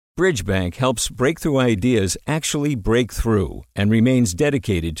Bridgebank helps breakthrough ideas actually break through and remains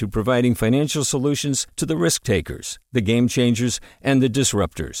dedicated to providing financial solutions to the risk takers, the game changers, and the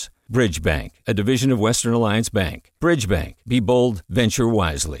disruptors. Bridgebank, a division of Western Alliance Bank. Bridgebank. Be bold, venture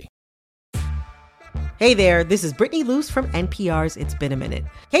wisely. Hey there, this is Brittany Luce from NPR's It's Been a Minute.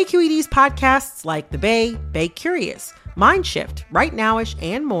 KQED's podcasts like The Bay, Bay Curious, Mind Shift, Right Nowish,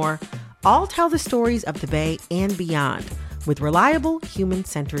 and more all tell the stories of the Bay and beyond with reliable,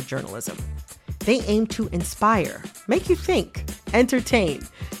 human-centered journalism. They aim to inspire, make you think, entertain,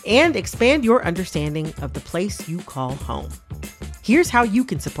 and expand your understanding of the place you call home. Here's how you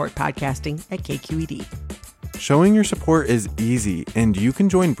can support podcasting at KQED. Showing your support is easy, and you can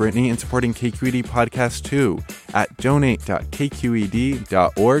join Brittany in supporting KQED Podcast too at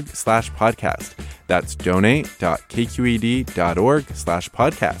donate.kqed.org/podcast. That's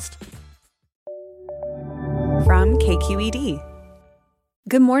donate.kqed.org/podcast. From KQED.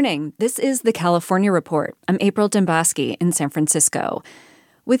 Good morning. This is the California Report. I'm April Dembosky in San Francisco.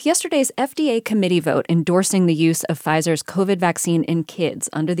 With yesterday's FDA committee vote endorsing the use of Pfizer's COVID vaccine in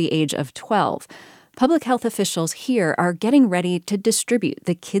kids under the age of 12, public health officials here are getting ready to distribute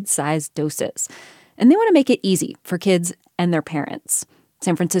the kid-sized doses. And they want to make it easy for kids and their parents.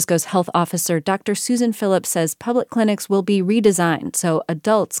 San Francisco's health officer, Dr. Susan Phillips, says public clinics will be redesigned so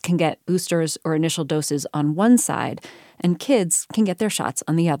adults can get boosters or initial doses on one side and kids can get their shots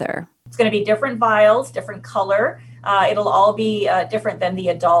on the other. It's going to be different vials, different color. It'll all be different than the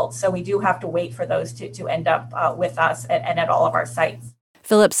adults. So we do have to wait for those to end up with us and at all of our sites.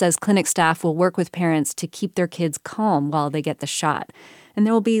 Phillips says clinic staff will work with parents to keep their kids calm while they get the shot. And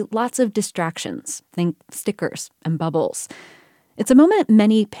there will be lots of distractions. Think stickers and bubbles. It's a moment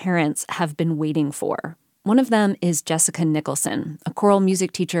many parents have been waiting for. One of them is Jessica Nicholson, a choral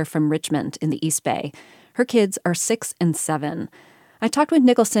music teacher from Richmond in the East Bay. Her kids are 6 and 7. I talked with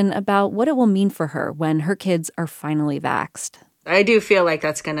Nicholson about what it will mean for her when her kids are finally vaxxed. I do feel like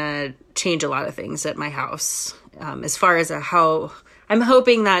that's going to change a lot of things at my house. As far as how I'm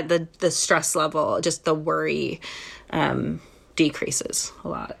hoping that the stress level, just the worry, decreases a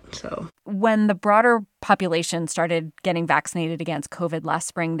lot. So when the broader population started getting vaccinated against COVID last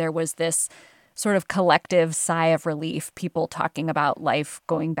spring, there was this sort of collective sigh of relief, people talking about life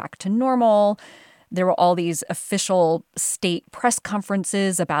going back to normal. There were all these official state press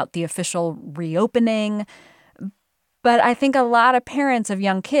conferences about the official reopening. But I think a lot of parents of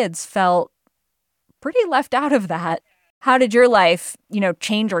young kids felt pretty left out of that. How did your life,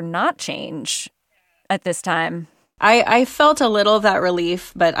 change or not change at this time? I felt a little of that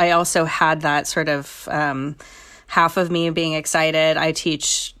relief, but I also had that sort of half of me being excited. I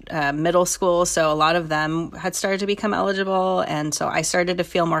teach middle school, so a lot of them had started to become eligible. And so I started to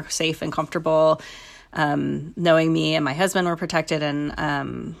feel more safe and comfortable knowing me and my husband were protected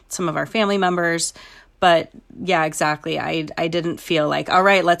and some of our family members. But yeah, exactly. I didn't feel like, all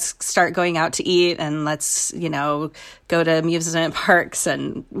right, let's start going out to eat and let's, go to amusement parks.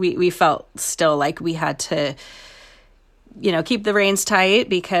 And we felt still like we had to, keep the reins tight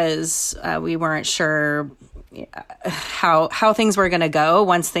because we weren't sure how things were going to go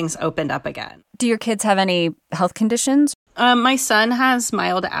once things opened up again. Do your kids have any health conditions? My son has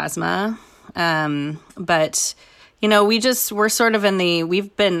mild asthma, but we're sort of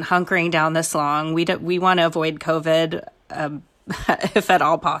we've been hunkering down this long. We want to avoid COVID, if at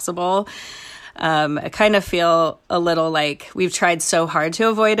all possible. I kind of feel a little like we've tried so hard to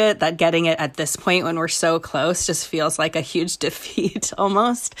avoid it that getting it at this point when we're so close just feels like a huge defeat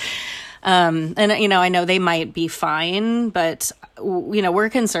almost. And, I know they might be fine, but, we're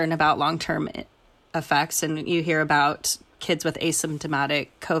concerned about long-term effects. And you hear about kids with asymptomatic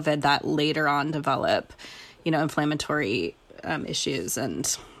COVID that later on develop inflammatory issues.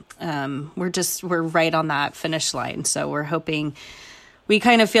 And we're right on that finish line. So we're hoping, we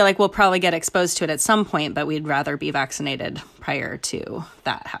kind of feel like we'll probably get exposed to it at some point, but we'd rather be vaccinated prior to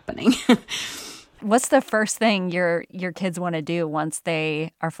that happening. What's the first thing your kids want to do once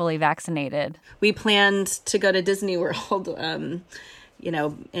they are fully vaccinated? We planned to go to Disney World, in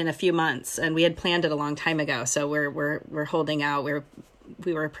a few months, and we had planned it a long time ago. So we're holding out. We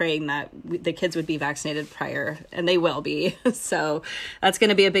were praying that the kids would be vaccinated prior, and they will be. So that's going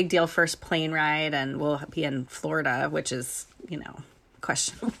to be a big deal. First plane ride, and we'll be in Florida, which is,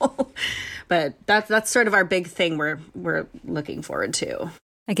 questionable. But that's sort of our big thing we're looking forward to.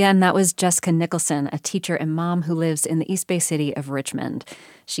 Again, that was Jessica Nicholson, a teacher and mom who lives in the East Bay city of Richmond.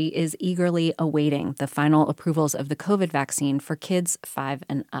 She is eagerly awaiting the final approvals of the COVID vaccine for kids 5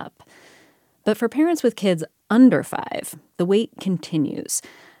 and up. But for parents with kids under 5, the wait continues.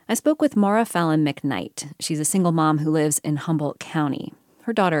 I spoke with Maura Fallon McKnight. She's a single mom who lives in Humboldt County.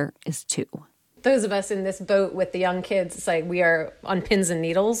 Her daughter is 2. Those of us in this boat with the young kids, it's like we are on pins and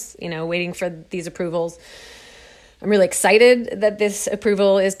needles, waiting for these approvals. I'm really excited that this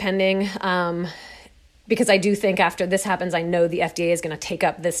approval is pending because I do think after this happens, I know the FDA is going to take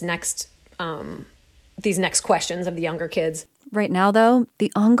up this these next questions of the younger kids. Right now, though,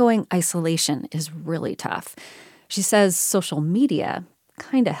 the ongoing isolation is really tough. She says social media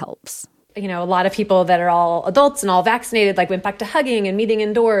kind of helps. A lot of people that are all adults and all vaccinated, went back to hugging and meeting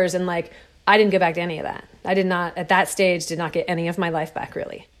indoors. And I didn't go back to any of that. I did not, at that stage, did not get any of my life back,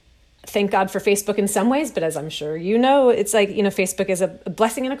 really. Thank God for Facebook in some ways, but as I'm sure you know, it's Facebook is a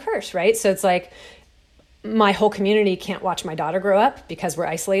blessing and a curse, right? So it's my whole community can't watch my daughter grow up because we're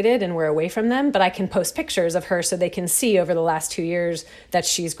isolated and we're away from them, but I can post pictures of her so they can see over the last 2 years that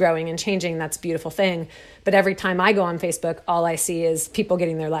she's growing and changing. That's a beautiful thing. But every time I go on Facebook, all I see is people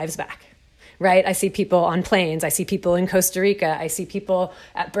getting their lives back, right? I see people on planes. I see people in Costa Rica. I see people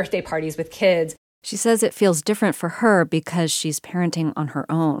at birthday parties with kids. She says it feels different for her because she's parenting on her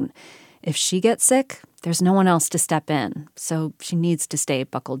own. If she gets sick, there's no one else to step in, so she needs to stay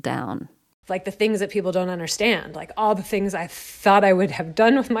buckled down. The things that people don't understand, all the things I thought I would have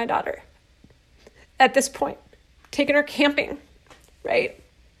done with my daughter at this point. Taking her camping, right?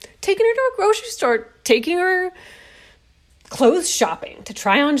 Taking her to a grocery store, taking her clothes shopping to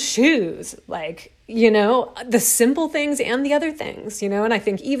try on shoes, the simple things and the other things, and I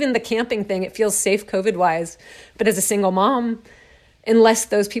think even the camping thing, it feels safe COVID-wise, but as a single mom, unless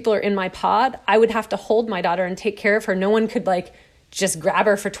those people are in my pod, I would have to hold my daughter and take care of her. No one could just grab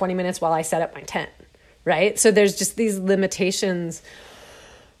her for 20 minutes while I set up my tent, right? So there's just these limitations.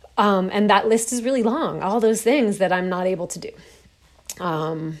 And that list is really long, all those things that I'm not able to do.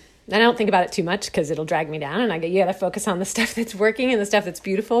 And I don't think about it too much because it'll drag me down, and you got to focus on the stuff that's working and the stuff that's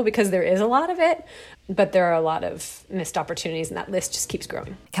beautiful because there is a lot of it, but there are a lot of missed opportunities, and that list just keeps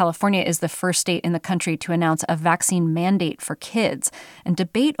growing. California is the first state in the country to announce a vaccine mandate for kids, and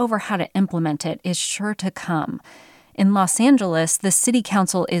debate over how to implement it is sure to come. In Los Angeles, the city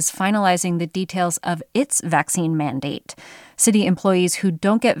council is finalizing the details of its vaccine mandate. City employees who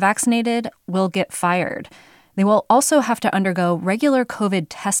don't get vaccinated will get fired. They will also have to undergo regular COVID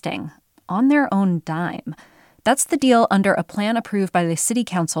testing on their own dime. That's the deal under a plan approved by the city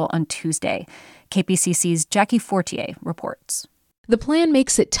council on Tuesday. KPCC's Jackie Fortier reports. The plan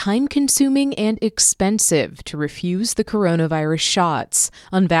makes it time-consuming and expensive to refuse the coronavirus shots.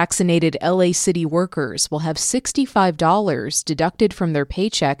 Unvaccinated LA City workers will have $65 deducted from their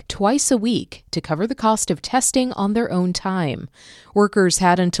paycheck twice a week to cover the cost of testing on their own time. Workers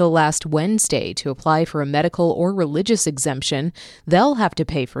had until last Wednesday to apply for a medical or religious exemption. They'll have to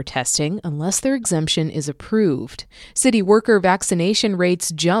pay for testing unless their exemption is approved. City worker vaccination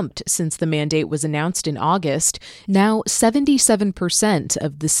rates jumped since the mandate was announced in August. Now, 77%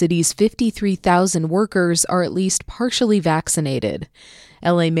 of the city's 53,000 workers are at least partially vaccinated.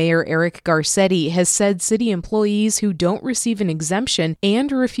 LA Mayor Eric Garcetti has said city employees who don't receive an exemption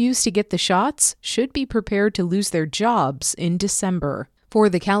and refuse to get the shots should be prepared to lose their jobs in December. For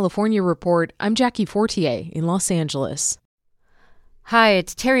the California Report, I'm Jackie Fortier in Los Angeles. Hi,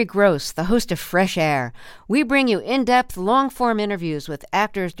 it's Terry Gross, the host of Fresh Air. We bring you in-depth, long-form interviews with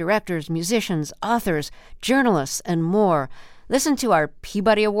actors, directors, musicians, authors, journalists, and more. Listen to our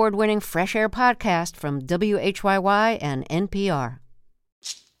Peabody Award-winning Fresh Air podcast from WHYY and NPR.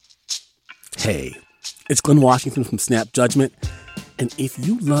 Hey, it's Glenn Washington from Snap Judgment. And if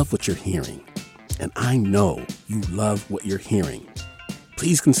you love what you're hearing, and I know you love what you're hearing,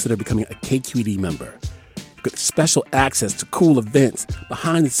 please consider becoming a KQED member. You get special access to cool events,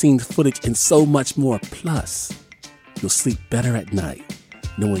 behind-the-scenes footage, and so much more. Plus, you'll sleep better at night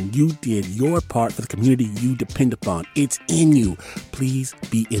knowing you did your part for the community you depend upon. It's in you. Please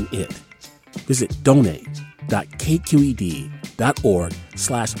be in it. Visit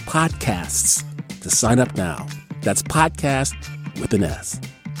donate.kqed.org/podcasts to sign up now. That's podcast with an S.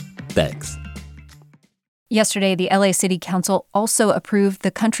 Thanks. Yesterday, the LA City Council also approved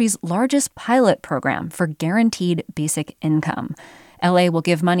the country's largest pilot program for guaranteed basic income. LA will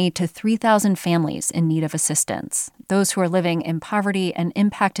give money to 3,000 families in need of assistance. Those who are living in poverty and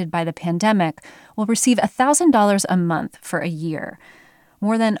impacted by the pandemic will receive $1,000 a month for a year.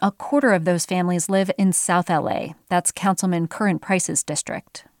 More than a quarter of those families live in South LA. That's Councilman Curran Price's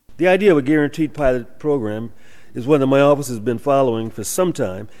district. The idea of a guaranteed pilot program is one that my office has been following for some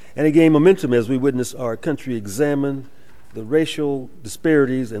time, and it gained momentum as we witness our country examine the racial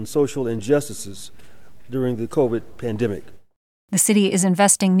disparities and social injustices during the COVID pandemic. The city is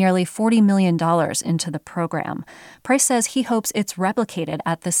investing nearly $40 million into the program. Price says he hopes it's replicated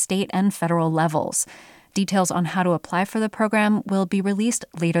at the state and federal levels. Details on how to apply for the program will be released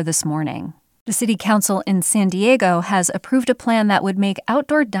later this morning. The City Council in San Diego has approved a plan that would make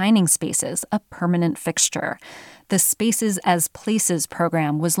outdoor dining spaces a permanent fixture. The Spaces as Places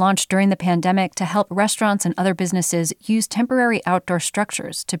program was launched during the pandemic to help restaurants and other businesses use temporary outdoor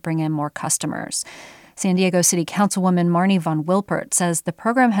structures to bring in more customers. San Diego City Councilwoman Marnie Von Wilpert says the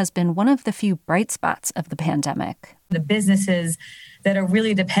program has been one of the few bright spots of the pandemic. The businesses that are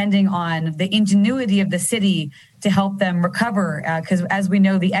really depending on the ingenuity of the city to help them recover, because as we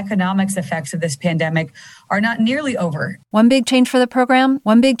know, the economics effects of this pandemic are not nearly over. One big change for the program.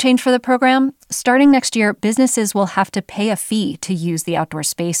 Starting next year, businesses will have to pay a fee to use the outdoor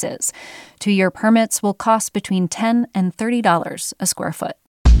spaces. 2-year permits will cost between $10 and $30 a square foot.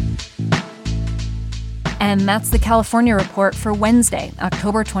 And that's the California Report for Wednesday,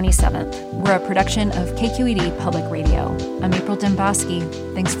 October 27th. We're a production of KQED Public Radio. I'm April Dembosky.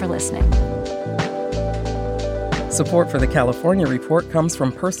 Thanks for listening. Support for the California Report comes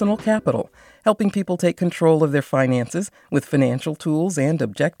from Personal Capital, helping people take control of their finances with financial tools and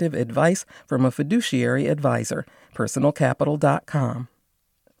objective advice from a fiduciary advisor. PersonalCapital.com.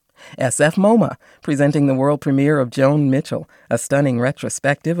 SF MoMA, presenting the world premiere of Joan Mitchell, a stunning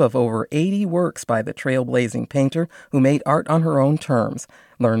retrospective of over 80 works by the trailblazing painter who made art on her own terms.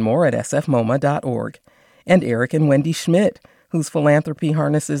 Learn more at sfmoma.org. And Eric and Wendy Schmidt, whose philanthropy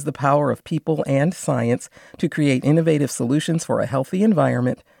harnesses the power of people and science to create innovative solutions for a healthy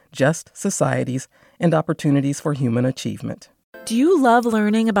environment, just societies, and opportunities for human achievement. Do you love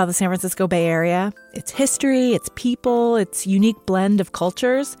learning about the San Francisco Bay Area, its history, its people, its unique blend of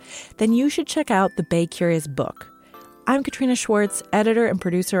cultures? Then you should check out the Bay Curious book. I'm Katrina Schwartz, editor and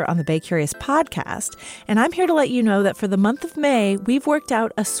producer on the Bay Curious podcast, and I'm here to let you know that for the month of May, we've worked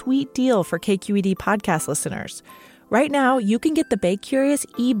out a sweet deal for KQED podcast listeners. Right now, you can get the Bay Curious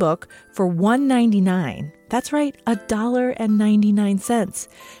ebook for $1.99. That's right, $1.99.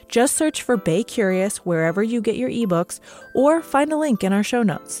 Just search for Bay Curious wherever you get your ebooks or find a link in our show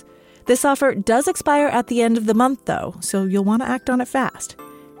notes. This offer does expire at the end of the month, though, so you'll want to act on it fast.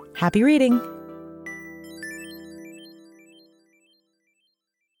 Happy reading!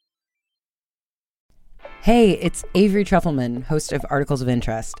 Hey, it's Avery Trufelman, host of Articles of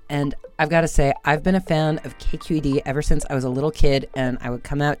Interest, and I've got to say, I've been a fan of KQED ever since I was a little kid, and I would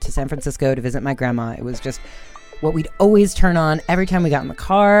come out to San Francisco to visit my grandma. It was just what we'd always turn on every time we got in the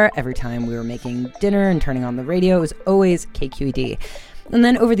car, every time we were making dinner and turning on the radio. It was always KQED. And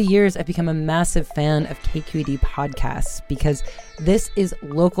then over the years, I've become a massive fan of KQED podcasts because this is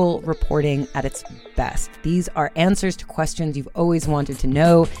local reporting at its best. These are answers to questions you've always wanted to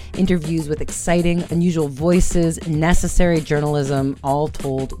know, interviews with exciting, unusual voices, necessary journalism, all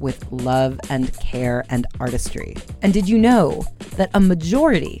told with love and care and artistry. And did you know that a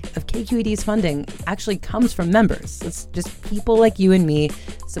majority of KQED's funding actually comes from members? It's just people like you and me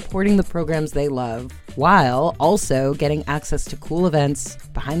supporting the programs they love, while also getting access to cool events,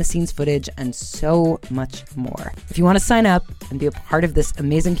 behind-the-scenes footage, and so much more. If you want to sign up and be a part of this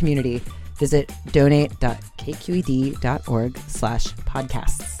amazing community, visit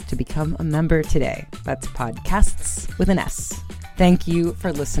donate.kqed.org/podcasts to become a member today. That's podcasts with an S. Thank you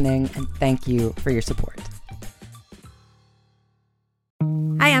for listening, and thank you for your support.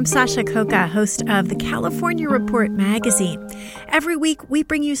 Hi, I'm Sasha Khokha, host of the California Report magazine. Every week, we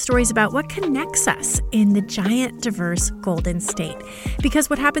bring you stories about what connects us in the giant, diverse Golden State.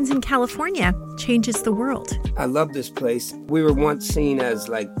 Because what happens in California changes the world. I love this place. We were once seen as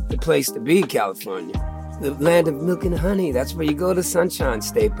like the place to be, California. The land of milk and honey. That's where you go to Sunshine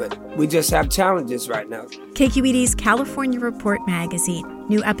State, but we just have challenges right now. KQED's California Report magazine.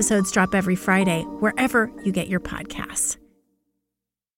 New episodes drop every Friday, wherever you get your podcasts.